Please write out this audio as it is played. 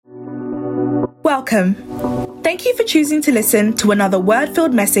Welcome. Thank you for choosing to listen to another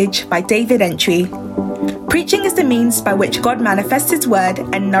word-filled message by David Antwi. Preaching is the means by which God manifests His word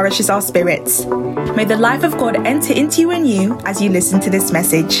and nourishes our spirits. May the life of God enter into you and you as you listen to this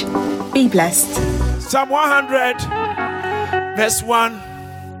message. Be blessed. Psalm 100 verse 1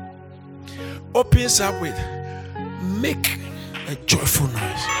 opens up with, make a joyful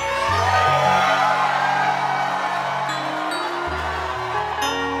noise.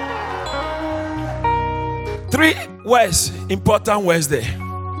 Three words, important words there.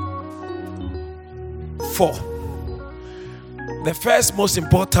 4. The first most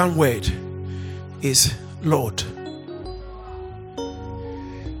important word is Lord.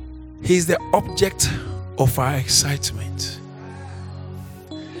 He's the object of our excitement.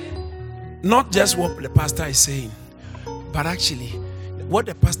 Not just what the pastor is saying, but actually what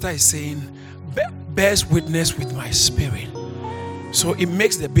the pastor is saying bears witness with my spirit. So it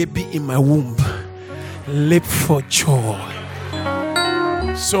makes the baby in my womb leap for joy.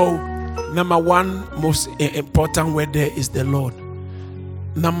 So number one most important word there is the Lord.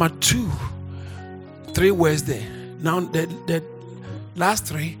 Number 2, 3 words there. Now the last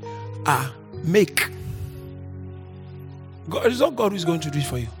 3 are make. God, it's not God who's going to do it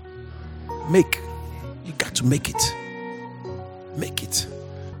for you. Make. You got to make it. Make it.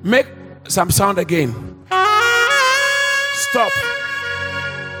 Make some sound again. Stop.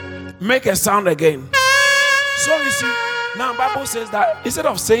 Make a sound again. So you see, now Bible says that instead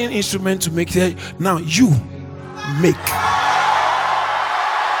of saying instrument to make it, now you make.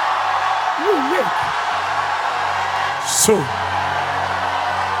 You make. So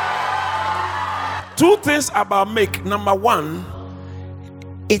 2 things about make. Number 1,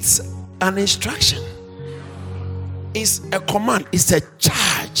 it's an instruction. It's a command. It's a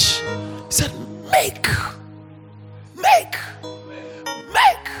charge. It said make. Make.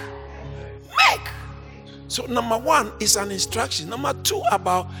 Make. Make. So number 1 is an instruction. Number 2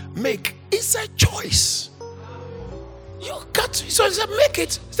 about make, it's a choice. You got to, so it's a make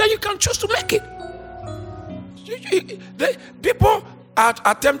it. So you can choose to make it. The people are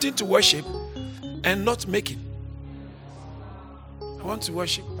attempting to worship and not making. I want to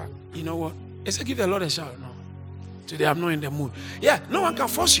worship, but you know what? It's a give the Lord a shout. No, today I'm not in the mood. Yeah, no one can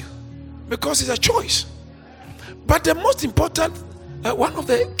force you because it's a choice. But the most important, one of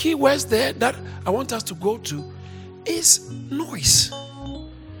the key words there that I want us to go to is noise.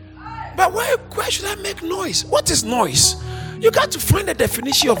 But why should I make noise? What is noise? You got to find the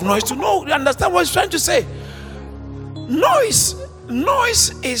definition of noise to know, understand what it's trying to say. Noise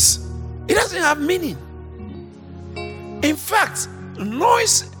is, it doesn't have meaning. In fact,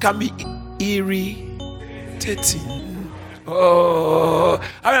 noise can be irritating. Oh,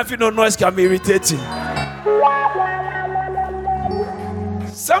 how many of you know noise can be irritating?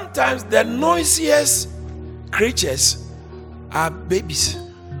 Sometimes the noisiest creatures are babies.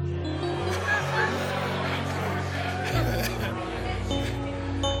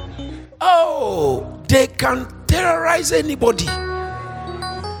 Oh, they can terrorize anybody.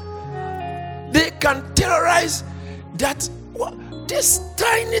 They can terrorize that. This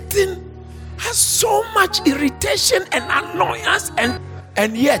tiny thing has so much irritation and annoyance,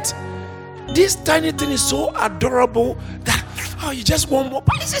 and yet this tiny thing is so adorable that you just want more.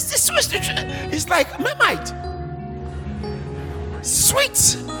 But it's like Marmite,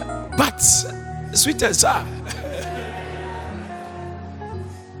 sweet, but sweet and sour.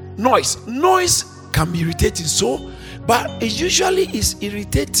 Noise can be irritating. So, but it usually is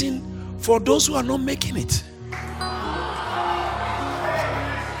irritating for those who are not making it.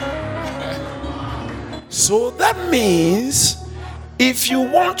 So that means if you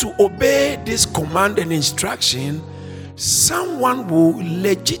want to obey this command and instruction, someone will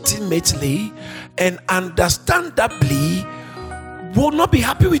legitimately and understandably will not be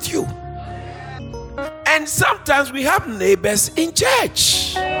happy with you. And sometimes we have neighbors in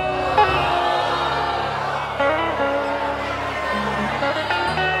church.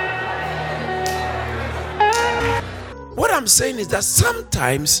 What I'm saying is that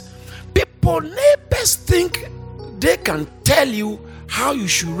sometimes neighbors think they can tell you how you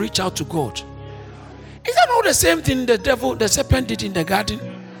should reach out to God. Is that not the same thing the serpent did in the garden?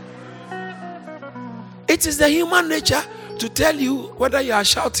 It is the human nature to tell you whether you are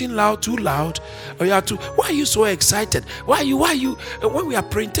shouting too loud, or you are too. Why are you so excited? Why are you? When we are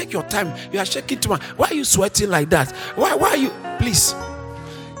praying, take your time. You are shaking too much. Why are you sweating like that? Why are you? Please.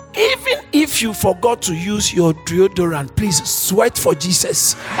 Even if you forgot to use your deodorant, please sweat for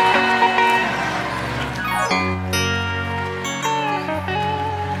Jesus.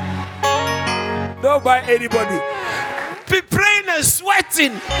 Don't buy anybody. be praying and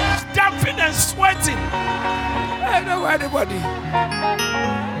sweating, jumping and sweating. I don't know anybody.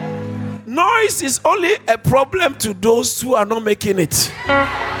 Noise is only a problem to those who are not making it.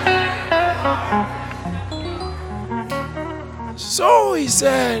 So he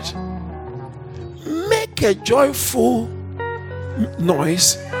said, make a joyful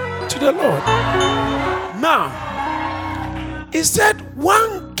noise to the Lord. Now, he said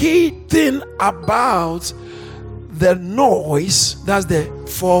one key thing about the noise, that's the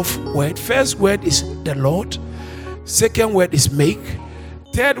fourth word. First word is the Lord. Second word is make.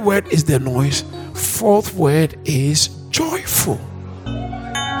 Third word is the noise. Fourth word is joyful.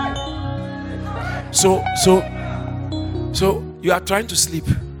 So you are trying to sleep.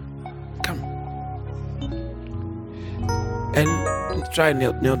 Come and try and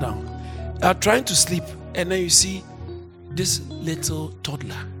kneel down. You are trying to sleep, and then you see this little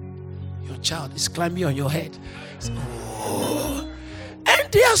toddler, your child, is climbing on your head. Oh.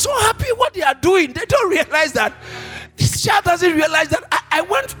 And they are so happy what they are doing. They don't realize that this child doesn't realize that I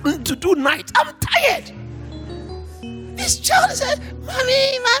went to do night. I'm tired. This child said,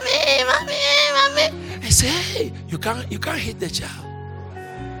 "Mommy, mommy, mommy, mommy." I say, "Hey, you can't hit the child."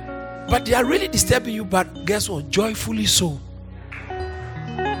 But they are really disturbing you. But guess what? Joyfully so.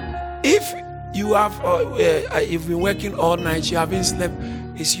 If you have, you've been working all night, you haven't slept,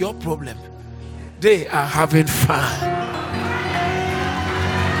 it's your problem. They are having fun.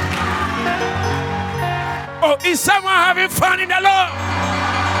 Oh, is someone having fun in the Lord?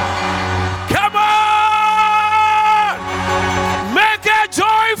 Come on! Make a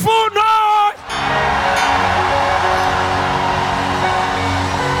joyful noise!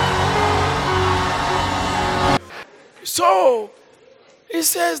 So, it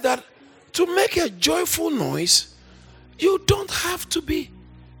says that to make a joyful noise, you don't have to be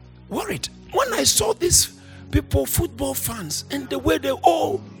worried. When I saw these people, football fans, and the way they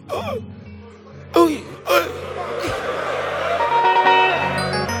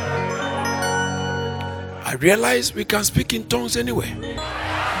I realized we can speak in tongues anyway.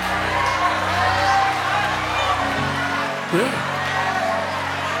 Yeah.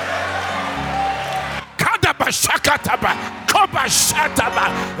 Shakataba, Koba Shataba,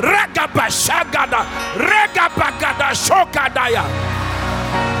 Ragaba Shagada, Regabagada Shokadaya.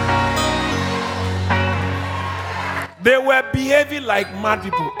 They were behaving like mad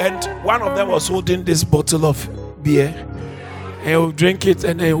people, and one of them was holding this bottle of beer, and he will drink it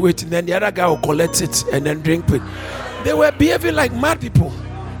and then wait, and then the other guy will collect it and then drink it. They were behaving like mad people,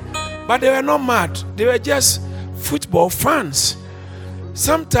 but they were not mad. They were just football fans.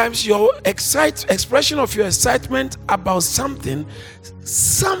 Sometimes your expression of your excitement about something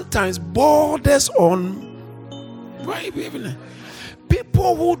sometimes borders on why are you behaving like?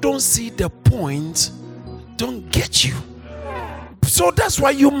 People who don't see the point don't get you. So that's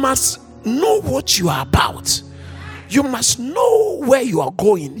why you must know what you are about. You must know where you are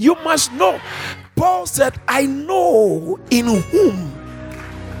going. You must know. Paul said, I know in whom.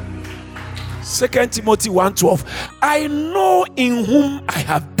 2 Timothy 1:12. I know in whom I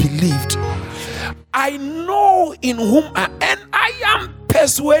have believed. I know in whom and I am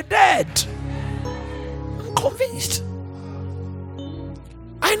persuaded. I'm convinced.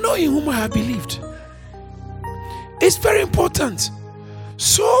 I know in whom I have believed. It's very important.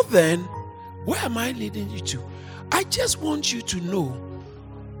 So then, where am I leading you to? I just want you to know,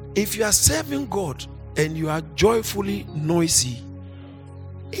 if you are serving God and you are joyfully noisy,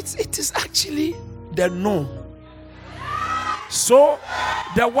 it is actually the norm. So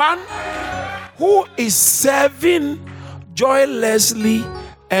the one who is serving joylessly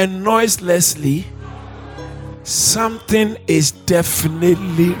and noiselessly, something is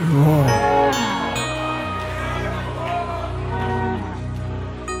definitely wrong.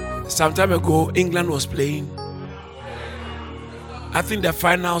 Some time ago, England was playing. I think the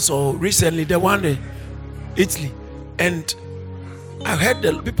finals, or recently they won Italy, and I heard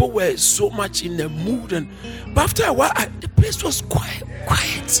the people were so much in the mood, but after a while, the place was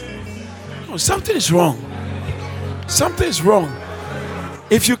quiet. No, something is wrong. Something is wrong.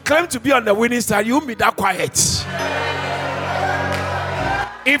 If you claim to be on the winning side, you won't be that quiet.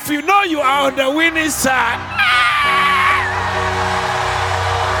 If you know you are on the winning side,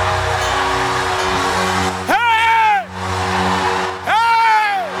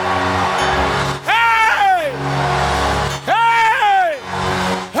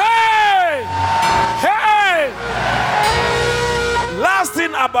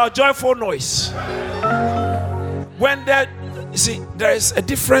 about joyful noise. When there is a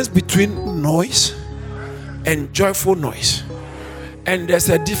difference between noise and joyful noise, and there's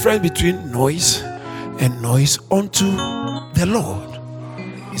a difference between noise and noise unto the Lord.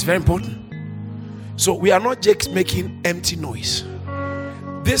 It's very important. So we are not just making empty noise.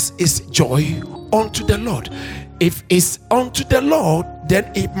 This is joy unto the Lord. If it's unto the Lord,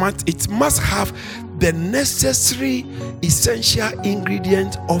 then it must have the necessary essential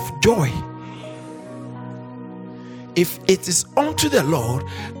ingredient of joy. If it is unto the Lord,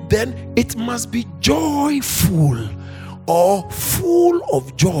 then it must be joyful or full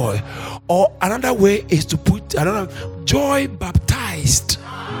of joy. Or another way is to put another, joy baptized.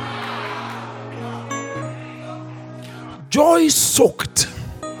 Joy soaked.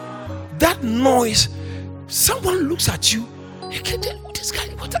 That noise, someone looks at you, this guy,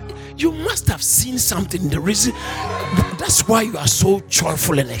 you must have seen something. The reason that's why you are so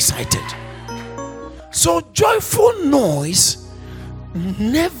joyful and excited. So joyful noise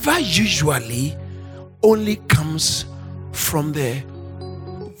never usually only comes from the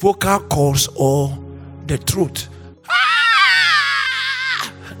vocal cords or the throat.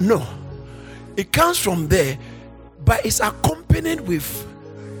 No, it comes from there, but it's accompanied with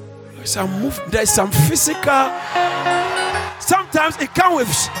some move. There's some physical. Sometimes it comes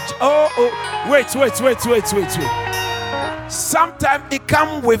with wait. Sometimes it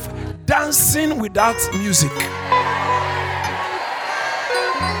comes with dancing without music.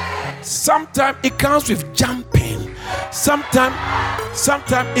 Sometimes it comes with jumping. Sometimes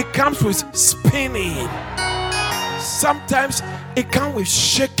it comes with spinning. Sometimes it comes with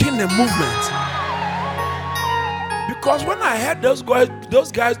shaking the movement. Because when I heard those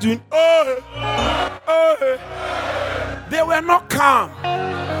guys doing they were not calm.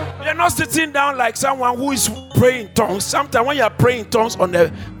 They're not sitting down like someone who is praying in tongues. Sometimes when you are praying in tongues on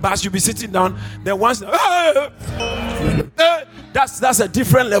the bus, you'll be sitting down. Then once that's a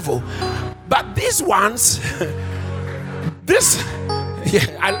different level. But these ones,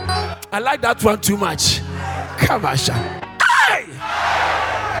 I like that one too much. Kabasha.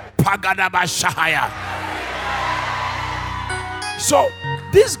 Pagadabashaya. So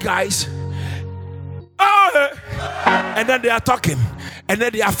these guys, and then they are talking, and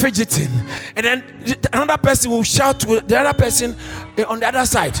then they are fidgeting, and then another person will shout to the other person on the other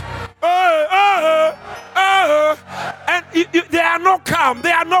side, and they are not calm,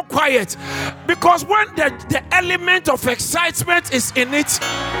 they are not quiet, because when the element of excitement is in it,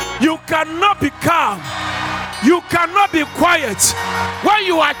 you cannot be calm. You cannot be quiet when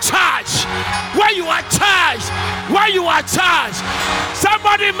you are charged. When you are charged. When you are charged.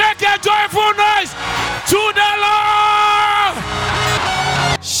 Somebody make a joyful noise to the Lord.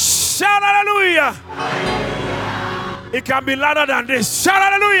 Shout hallelujah. It can be louder than this. Shout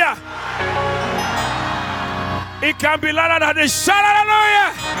hallelujah. It can be louder than this. Shout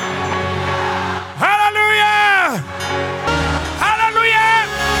hallelujah. Hallelujah. Hallelujah.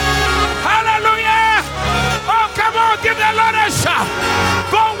 Hallelujah. Oh, come on, give the Lord a shout.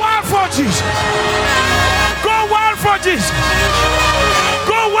 Go wild for Jesus. Go wild for Jesus.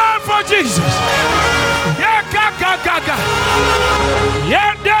 Go wild for Jesus. Yeah, gaga.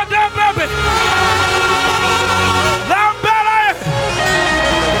 Yeah, baby. Lambele.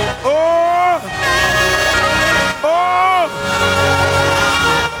 Oh.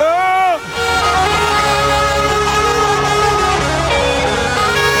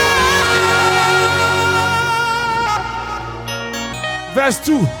 Verse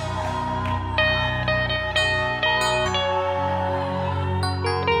 2.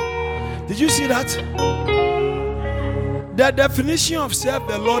 Did you see that? The definition of serve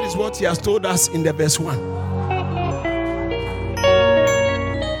the Lord is what he has told us in the verse 1.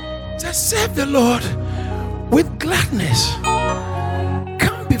 Just serve the Lord with gladness.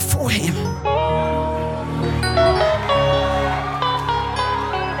 Come before him.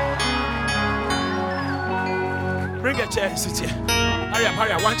 Bring a chair and sit here.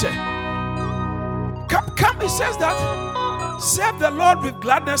 Hurry up, one chair. Come, it says that. Serve the Lord with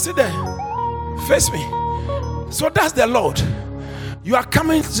gladness. Sit there. Face me. So that's the Lord. You are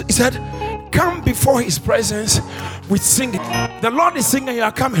coming, he said, come before his presence with singing. The Lord is singing, you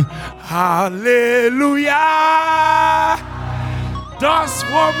are coming. Hallelujah. That's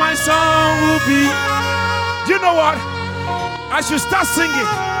what my song will be. Do you know what? As you start singing,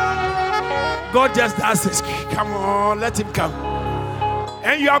 God just does this. Come on, let him come.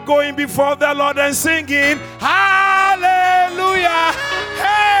 And you are going before the Lord and singing, hallelujah.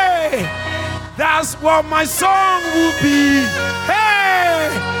 Hey, that's what my song will be. Hey,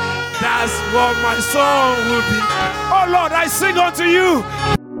 that's what my song will be. Oh Lord, I sing unto you.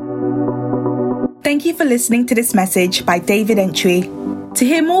 Thank you for listening to this message by David Antwi. To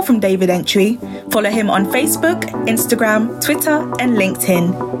hear more from David Antwi, follow him on Facebook, Instagram, Twitter, and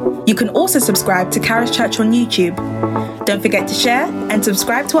LinkedIn. You can also subscribe to Charis Church on YouTube. Don't forget to share and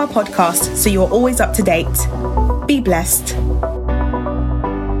subscribe to our podcast so you're always up to date. Be blessed.